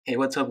Hey,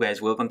 what's up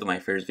guys? Welcome to my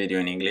first video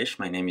in English.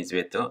 My name is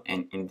Beto,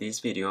 and in this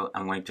video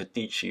I'm going to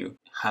teach you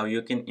how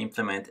you can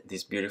implement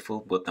this beautiful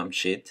bottom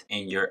sheet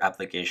in your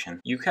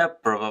application. You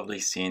have probably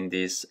seen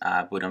this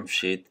bottom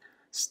sheet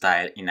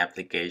style in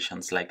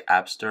applications like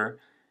App Store.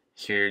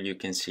 Here you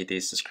can see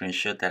this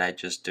screenshot that I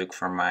just took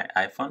from my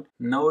iPhone.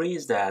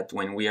 Notice that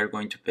when we are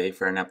going to pay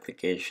for an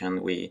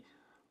application, we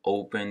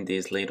open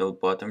this little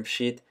bottom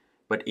sheet,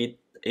 but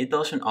it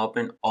doesn't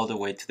open all the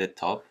way to the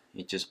top.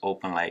 It just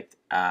open like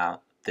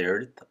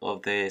third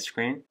of the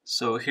screen.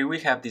 So here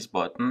we have this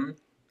button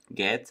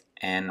get,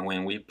 and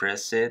when we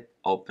press it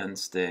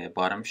opens the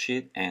bottom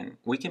sheet, and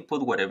we can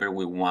put whatever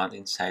we want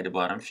inside the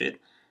bottom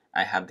sheet.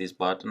 I have this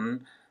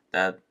button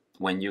that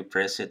when you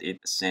press it,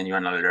 it sends you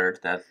an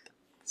alert that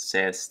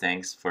says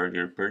thanks for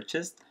your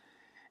purchase,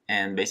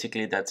 and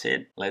basically that's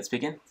it. Let's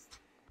begin.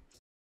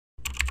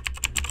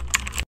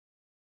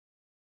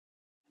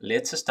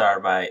 Let's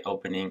start by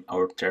opening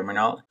our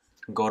terminal.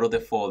 Go to the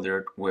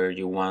folder where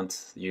you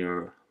want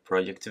your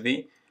project to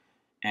be,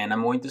 and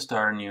I'm going to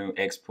start a new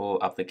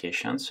Expo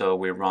application. So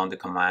we run the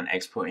command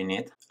expo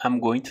init. I'm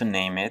going to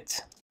name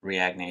it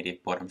React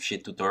Native Bottom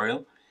Sheet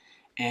Tutorial.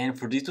 And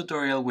for this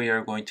tutorial, we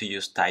are going to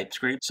use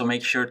TypeScript. So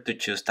make sure to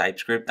choose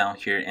TypeScript down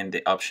here in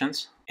the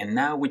options. And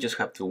now we just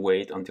have to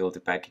wait until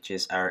the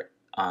packages are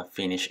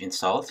finished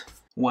installed.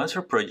 Once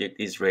your project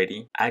is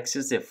ready,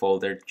 access the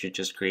folder you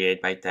just create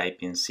by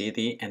typing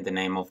cd and the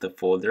name of the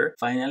folder.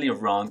 Finally,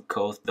 run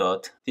code.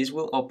 This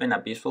will open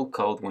a Visual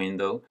Code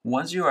window.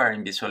 Once you are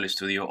in Visual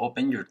Studio,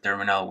 open your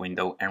terminal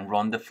window and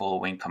run the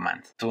following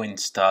command to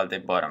install the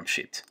bottom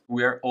sheet.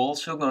 We are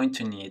also going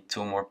to need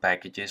 2 more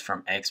packages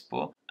from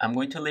Expo. I'm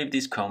going to leave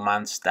these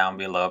commands down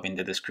below in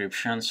the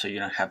description so you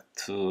don't have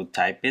to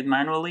type it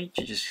manually.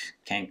 You just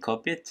can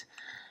copy it.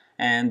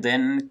 And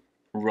then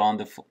run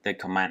the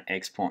command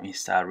expo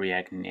install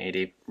react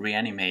native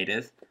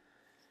reanimated,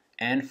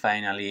 and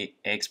finally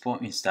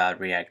expo install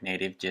react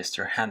native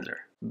gesture handler.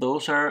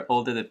 Those are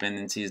all the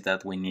dependencies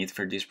that we need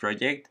for this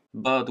project,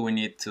 but we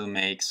need to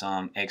make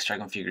some extra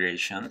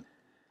configuration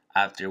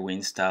after we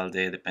install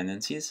the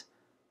dependencies.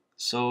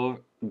 So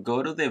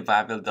go to the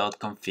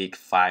babel.config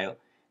file,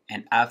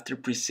 and after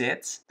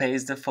presets,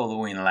 paste the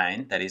following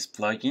line, that is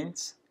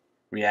plugins,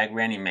 react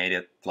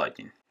reanimated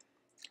plugin.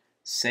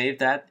 Save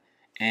that,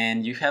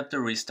 and you have to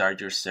restart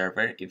your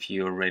server if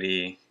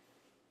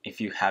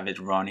you have it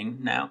running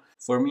now.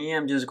 For me,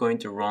 I'm just going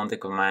to run the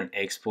command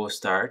expo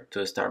start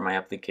to start my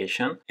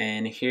application,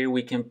 and here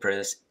we can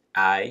press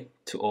I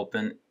to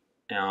open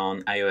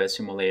on iOS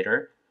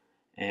simulator,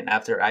 and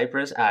after I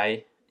press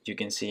I, you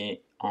can see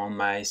on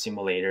my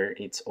simulator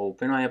it's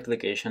open my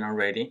application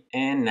already,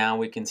 and now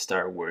we can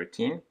start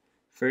working.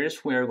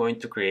 First, we are going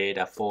to create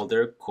a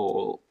folder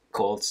called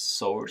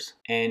source,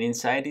 and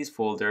inside this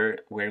folder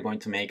we're going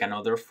to make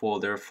another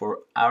folder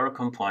for our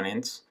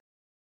components.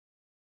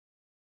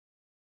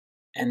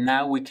 And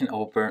now we can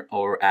open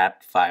our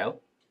app file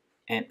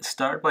and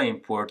start by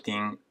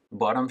importing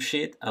bottom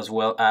sheet as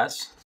well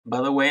as,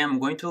 by the way, I'm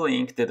going to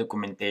link the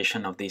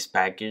documentation of this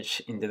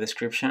package in the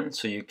description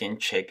so you can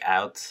check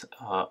out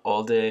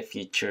all the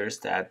features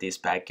that this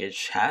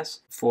package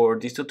has. For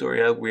this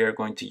tutorial we are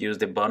going to use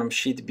the bottom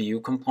sheet view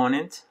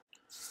component.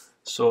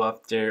 So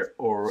after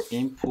our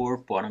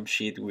import bottom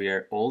sheet, we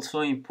are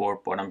also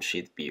import bottom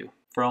sheet view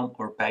from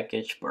our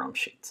package bottom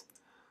sheet.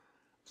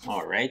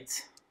 All right.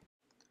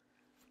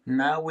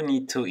 Now we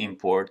need to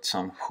import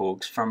some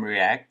hooks from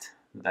React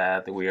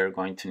that we are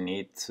going to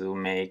need to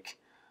make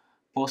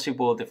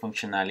possible the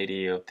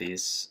functionality of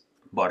this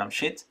bottom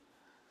sheet.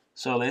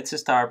 So let's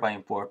start by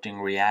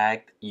importing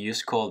React,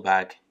 use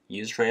callback,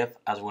 use ref,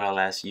 as well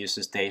as use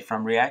state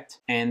from React.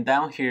 And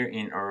down here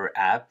in our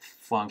app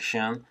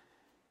function,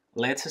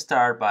 let's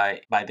start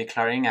by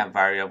declaring a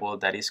variable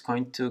that is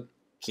going to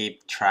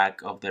keep track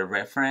of the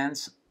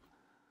reference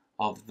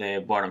of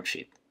the bottom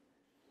sheet.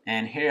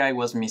 And here I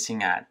was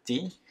missing a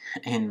T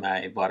in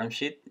my bottom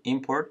sheet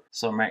import,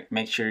 so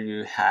make sure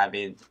you have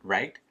it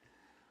right.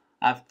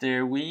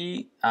 After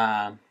we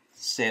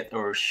set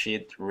our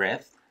sheet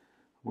ref,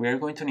 we are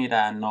going to need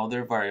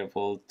another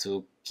variable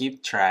to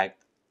keep track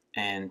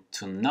and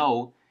to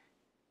know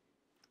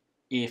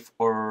if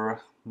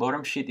our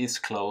bottom sheet is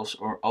closed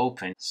or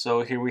open.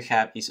 So here we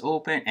have is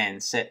open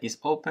and set is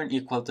open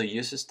equal to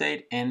use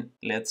state, and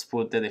let's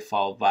put the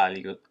default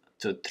value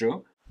to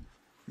true.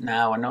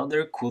 Now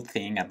another cool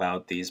thing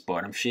about this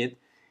bottom sheet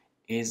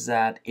is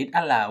that it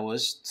allows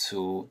us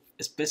to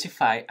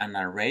specify an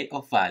array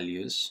of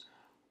values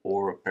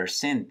or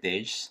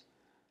percentage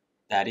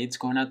that it's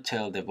gonna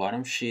tell the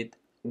bottom sheet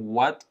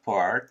what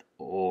part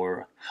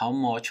or how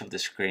much of the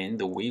screen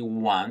do we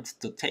want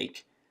to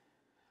take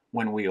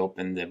when we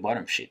open the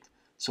bottom sheet.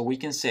 So we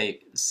can say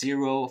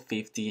 0,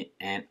 50,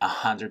 and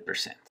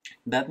 100%.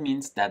 That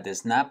means that the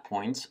snap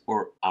points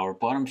or our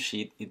bottom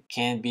sheet, it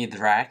can be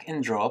drag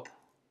and drop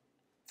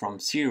from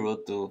 0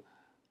 to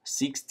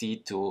 60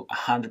 to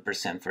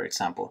 100%, for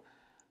example.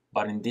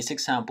 But in this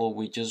example,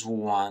 we just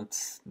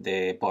want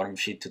the bottom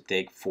sheet to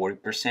take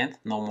 40%,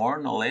 no more,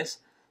 no less.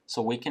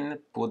 So we can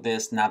put the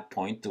snap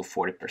point to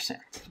 40%.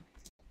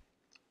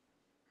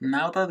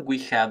 Now that we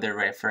have the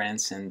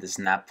reference and the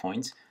snap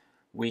points,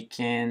 we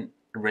can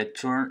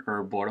return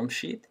our bottom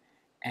sheet,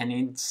 and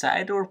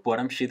inside our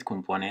bottom sheet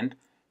component,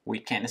 we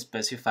can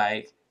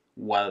specify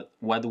what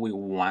we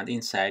want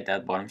inside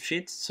that bottom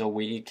sheet. So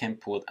we can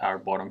put our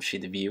bottom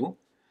sheet view,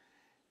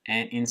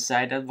 and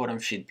inside that bottom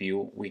sheet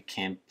view, we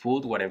can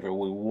put whatever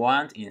we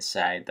want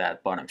inside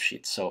that bottom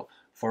sheet. So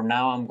for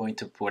now, I'm going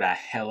to put a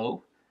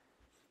hello,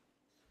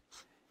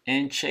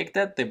 and check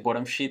that the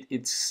bottom sheet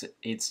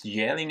it's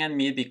yelling at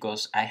me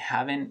because I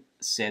haven't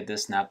set the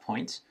snap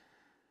points,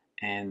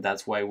 and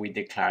that's why we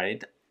declare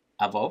it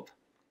above.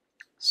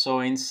 So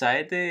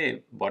inside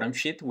the bottom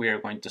sheet, we are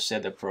going to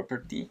set the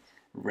property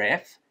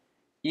ref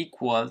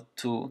equal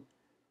to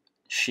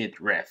sheet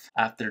ref.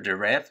 After the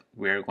ref,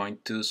 we are going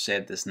to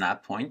set the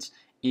snap points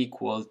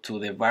equal to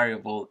the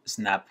variable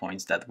snap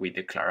points that we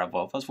declare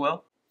above as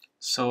well.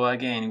 So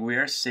again, we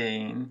are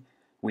saying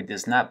with the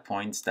snap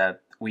points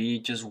that we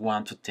just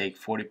want to take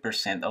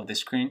 40% of the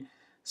screen.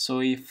 So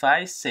if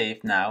I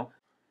save now,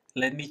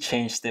 let me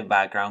change the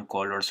background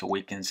color so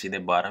we can see the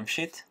bottom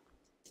sheet.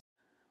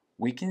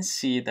 We can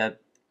see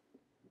that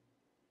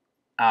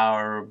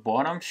our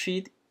bottom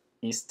sheet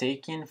is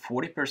taking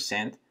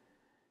 40%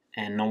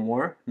 and no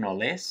more, no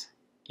less.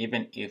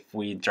 Even if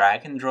we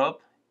drag and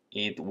drop,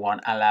 it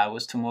won't allow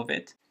us to move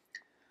it.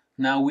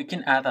 Now we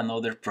can add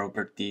another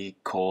property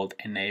called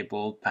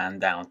enable pan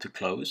down to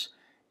close,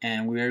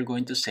 and we are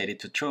going to set it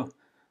to true.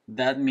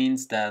 That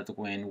means that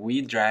when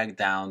we drag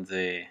down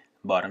the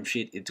bottom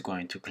sheet, it's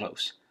going to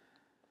close.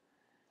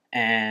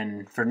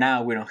 And for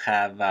now, we don't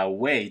have a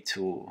way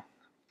to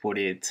put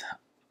it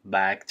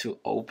back to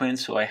open,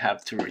 so I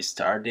have to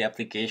restart the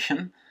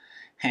application.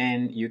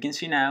 And you can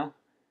see now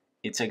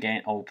it's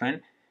again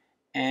open.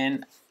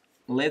 And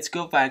let's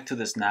go back to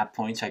the snap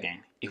points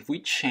again. If we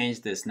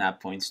change the snap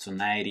points to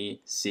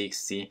 90,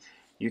 60,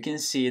 you can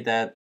see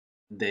that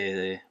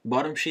the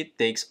bottom sheet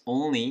takes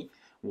only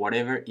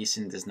whatever is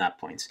in the snap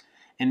points.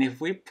 And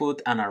if we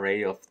put an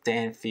array of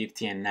 10,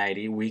 50, and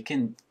 90, we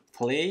can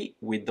play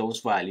with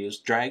those values,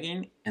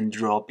 dragging and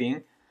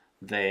dropping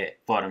the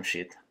bottom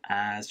sheet,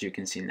 as you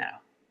can see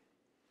now.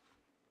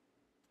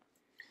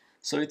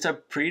 So it's a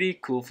pretty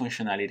cool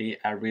functionality.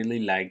 I really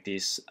like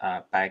this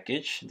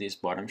package, this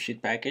bottom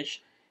sheet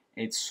package.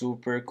 It's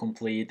super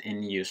complete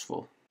and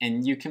useful.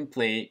 And you can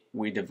play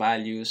with the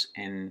values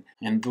and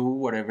do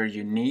whatever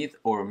you need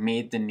or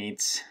meet the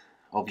needs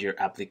of your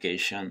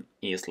application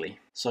easily.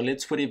 So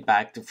let's put it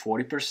back to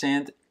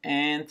 40%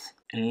 and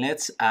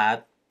let's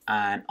add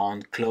an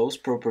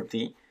onClose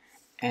property.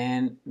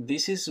 And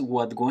this is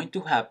what's going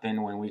to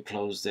happen when we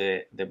close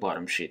the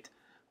bottom sheet.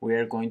 We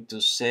are going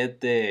to set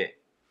the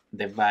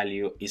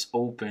value is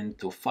open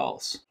to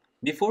false.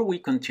 Before we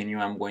continue,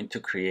 I'm going to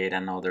create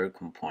another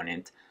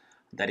component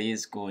that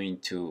is going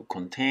to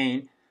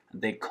contain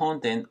the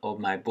content of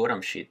my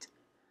bottom sheet.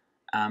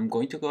 I'm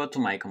going to go to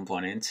my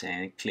components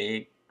and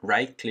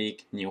right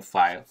click new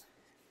file,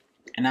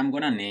 and I'm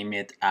going to name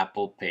it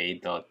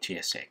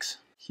applepay.tsx.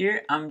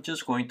 Here I'm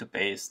just going to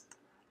paste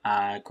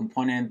a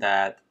component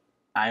that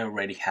I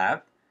already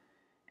have,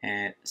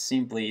 and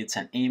simply it's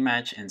an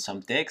image and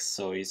some text,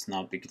 so it's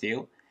no big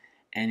deal.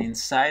 And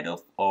inside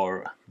of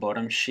our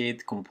bottom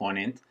sheet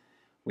component,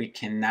 we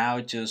can now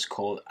just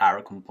call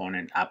our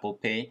component Apple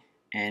Pay.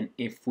 And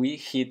if we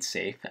hit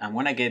save, I'm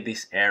gonna get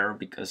this error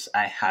because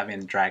I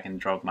haven't drag and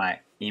drop my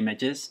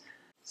images.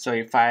 So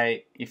if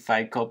I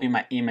copy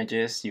my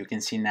images, you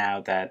can see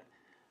now that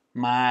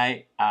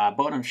my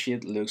bottom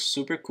sheet looks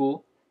super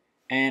cool.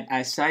 And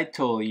as I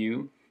told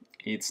you,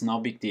 it's no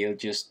big deal,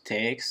 just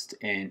text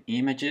and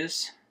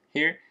images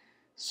here.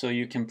 So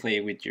you can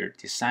play with your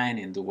design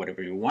and do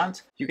whatever you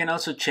want. You can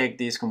also check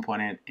this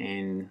component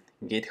in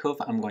GitHub.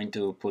 I'm going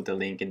to put the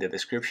link in the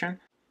description.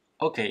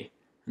 Okay,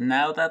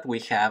 now that we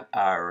have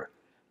our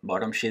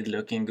bottom sheet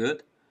looking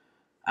good,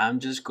 I'm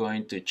just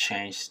going to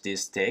change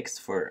this text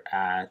for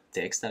a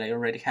text that I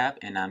already have,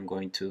 and I'm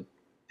going to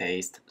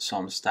paste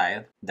some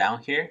style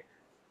down here.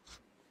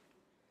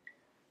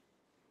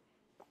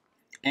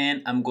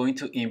 And I'm going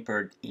to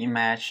import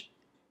image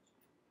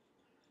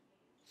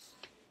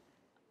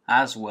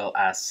as well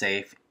as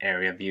save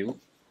area view.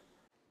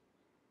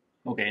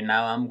 Okay,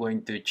 now I'm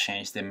going to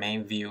change the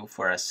main view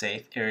for a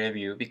save area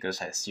view because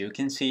as you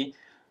can see,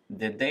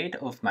 the date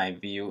of my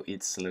view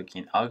it's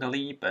looking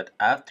ugly, but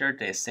after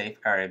the save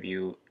area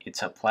view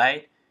it's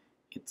applied,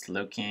 it's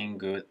looking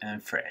good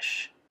and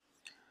fresh.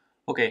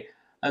 Okay,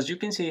 as you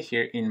can see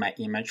here in my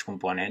image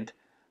component,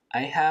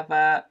 I have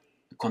a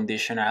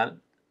conditional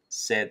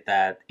set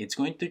that it's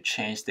going to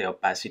change the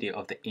opacity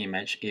of the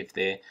image if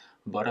the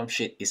bottom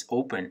sheet is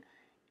open.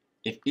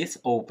 If it's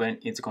open,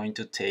 it's going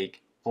to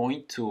take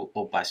 0.2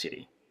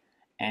 opacity.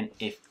 And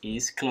if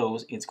it's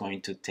closed, it's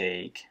going to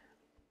take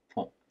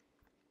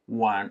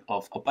 1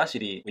 of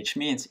opacity, which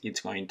means it's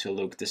going to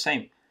look the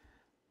same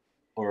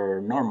or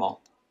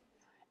normal.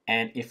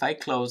 And if I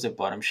close the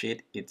bottom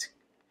sheet,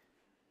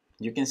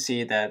 you can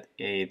see that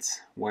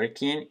it's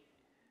working.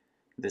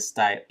 The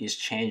style is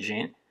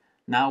changing.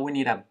 Now we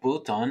need a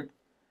button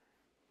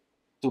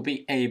to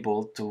be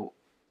able to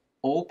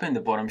open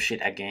the bottom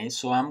sheet again.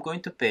 So I'm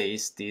going to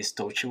paste this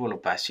touchable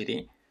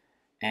opacity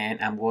and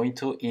I'm going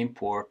to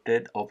import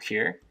it up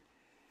here,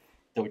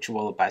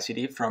 touchable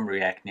opacity from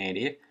React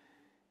Native.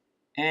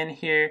 And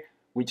here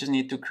we just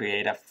need to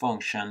create a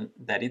function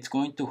that it's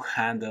going to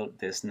handle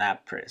the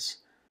snap press.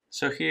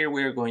 So here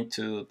we're going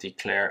to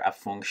declare a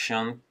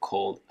function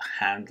called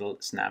handle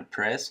snap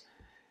press,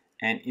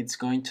 and it's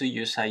going to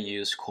use a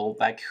use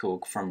callback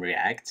hook from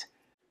React,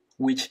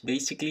 which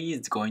basically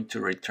is going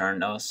to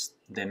return us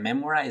the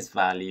memorized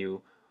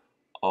value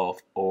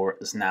of our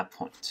snap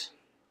point.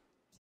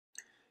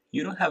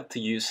 You don't have to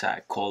use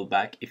a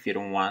callback if you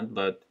don't want,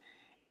 but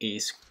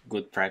it's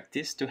good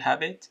practice to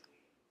have it.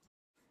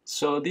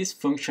 So this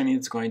function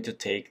is going to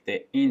take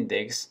the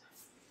index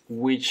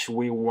which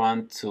we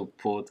want to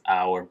put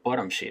our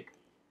bottom sheet.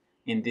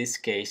 In this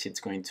case, it's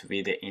going to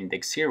be the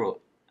index 0,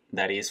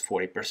 that is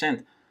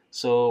 40%.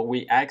 So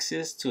we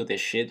access to the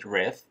sheet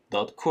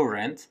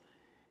ref.current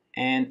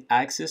and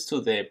access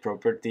to the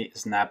property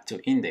snap to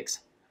index.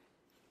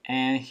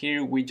 And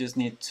here we just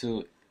need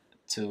to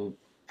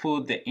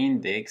put the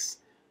index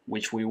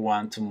which we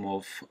want to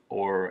move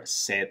or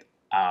set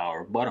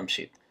our bottom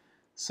sheet.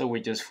 So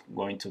we're just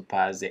going to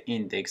pass the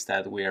index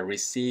that we are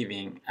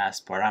receiving as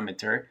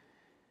parameter,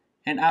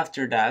 and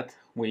after that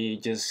we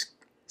just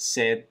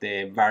set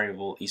the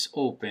variable is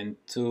open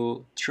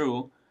to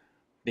true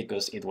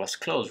because it was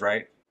closed,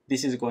 right?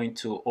 This is going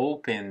to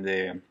open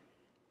the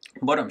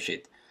bottom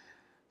sheet,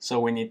 so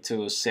we need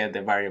to set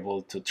the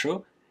variable to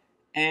true,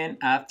 and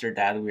after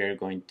that we are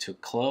going to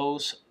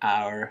close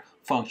our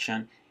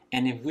function.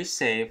 And if we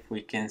save,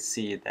 we can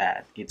see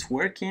that it's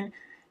working,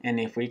 and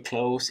if we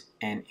close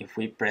and if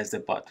we press the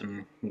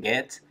button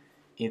get,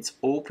 it's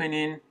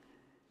opening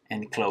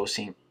and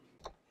closing.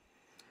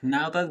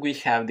 Now that we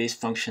have this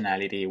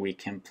functionality, we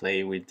can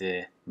play with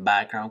the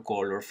background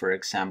color. For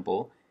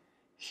example,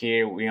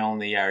 here we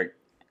are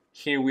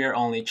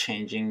only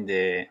changing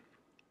the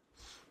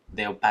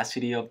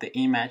opacity of the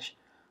image,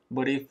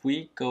 but if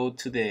we go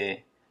to the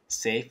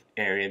save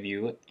area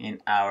view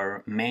in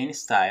our main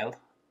style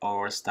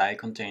or style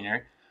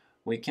container,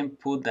 we can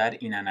put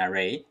that in an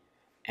array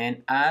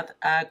and add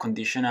a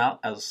conditional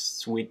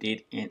as we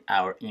did in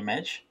our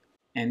image.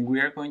 And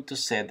we are going to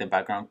set the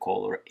background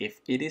color,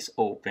 if it is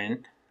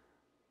open,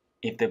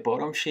 if the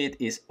bottom sheet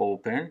is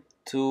open,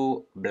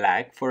 to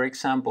black, for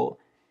example,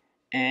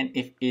 and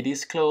if it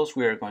is closed,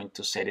 we are going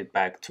to set it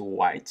back to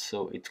white,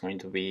 so it's going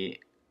to be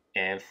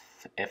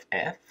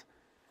FFF.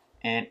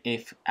 And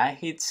if I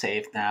hit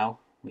save now,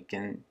 we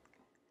can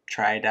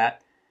try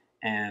that,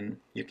 and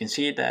you can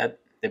see that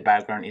the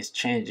background is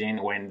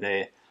changing when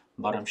the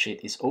bottom sheet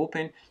is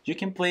open. You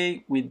can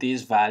play with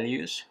these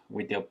values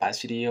with the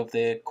opacity of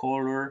the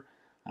color.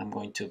 I'm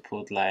going to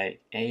put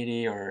like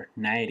 80 or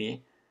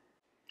 90.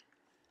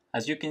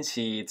 As you can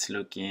see, it's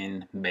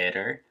looking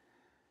better.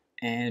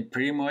 And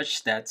pretty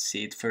much that's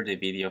it for the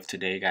video of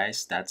today,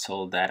 guys. That's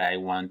all that I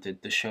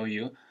wanted to show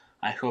you.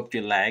 I hope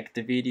you liked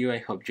the video. I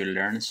hope you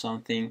learned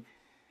something.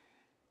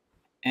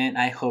 And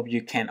I hope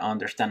you can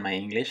understand my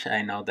English.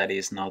 I know that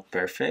is not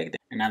perfect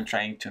and I'm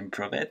trying to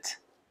improve it.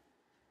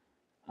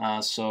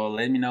 So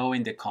let me know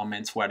in the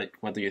comments what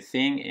do you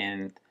think,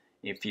 and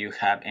if you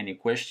have any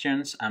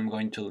questions. I'm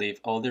going to leave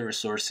all the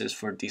resources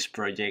for this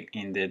project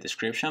in the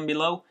description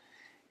below,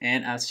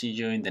 and I'll see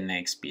you in the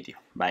next video.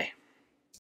 Bye.